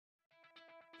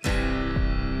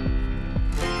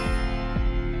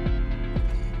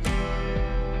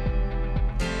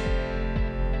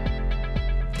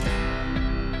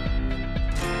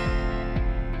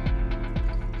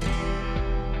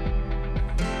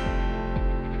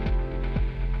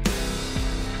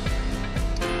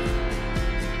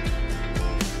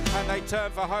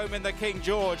return for home in the King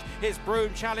George. It's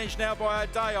Broome challenged now by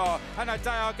Adayar, and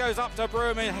Adayar goes up to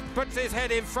Broome and puts his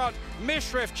head in front.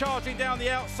 MISHRIFF charging down the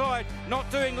outside, not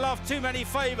doing Love too many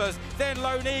favours. Then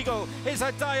Lone Eagle. It's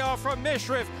Adayar from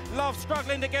MISHRIFF. Love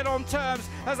struggling to get on terms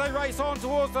as they race on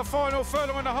towards the final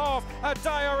furlong and a half.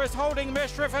 Adayar is holding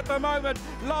MISHRIFF at the moment.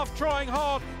 Love trying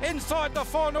hard inside the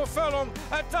final furlong.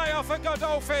 Adayar for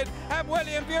Godolphin and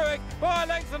William Buick by a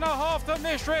length and a half to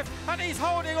MISHRIFF, and he's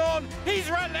holding on. He's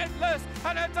relentless,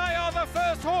 and Adayar, the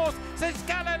first horse since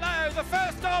Galileo, the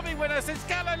first Derby winner since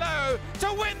Galileo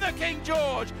to win the King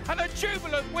George, and a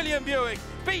jubilant William Buick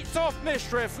beats off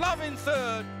MISHRIFF. Love in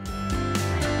third.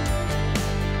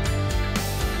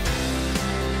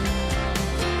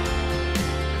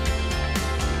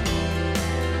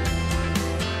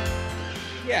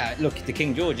 Yeah, look, the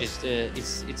King George is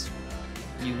it's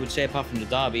you would say, apart from the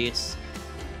Derby, it's,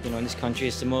 you know, in this country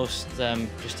it's the most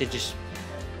prestigious,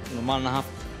 you know, mile-and-a-half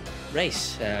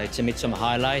race. It's a midsummer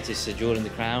highlight. It's a jewel in the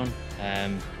crown.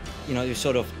 You know, it was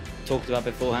sort of talked about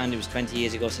beforehand. It was 20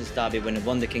 years ago since Derby when it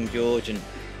won the King George, and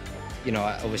you know,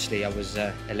 obviously I was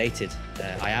elated.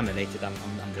 I am elated. I'm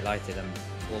delighted. I'm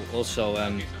also,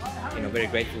 you know, very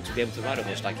grateful to be able to ride a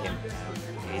horse like him.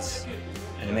 He's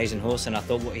an amazing horse, and I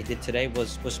thought what he did today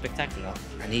was spectacular.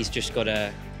 And he's just got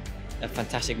a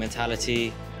fantastic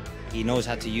mentality. He knows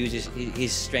how to use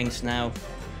his strengths now,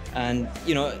 and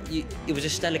you know, it was a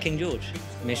stellar King George.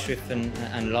 MISHRIFF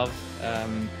and Love,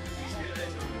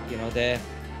 you know, they're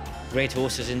great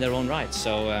horses in their own right.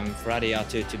 So for Adayar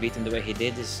to beat him the way he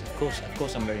did is, of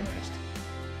course, I'm very impressed.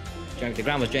 The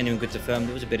ground was genuinely good to firm.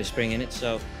 There was a bit of spring in it.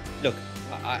 So look,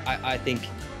 I think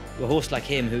a horse like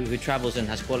him who travels and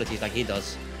has qualities like he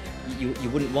does, you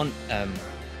wouldn't want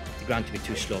the ground to be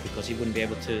too slow, because he wouldn't be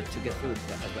able to get through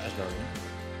as well.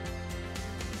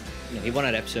 You know, he won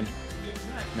at Epsom.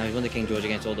 Now he's won the King George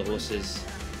against all the horses.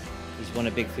 He's won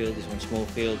a big field, he's won small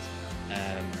field.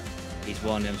 He's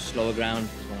won slower ground,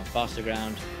 he's won on faster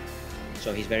ground.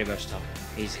 So he's very versatile.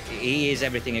 He is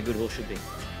everything a good horse should be.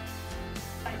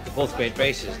 They're both great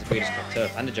races, the Breeders' Cup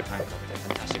Turf and the Japan Cup. They're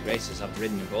fantastic races. I've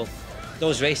ridden them both.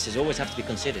 Those races always have to be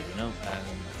considered, you know.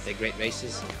 They're great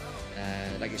races.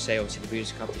 Like you say, obviously the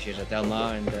Breeders' Cup this year is at Del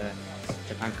Mar, and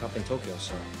Japan Cup in Tokyo.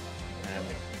 So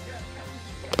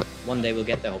one day we'll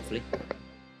get there, hopefully.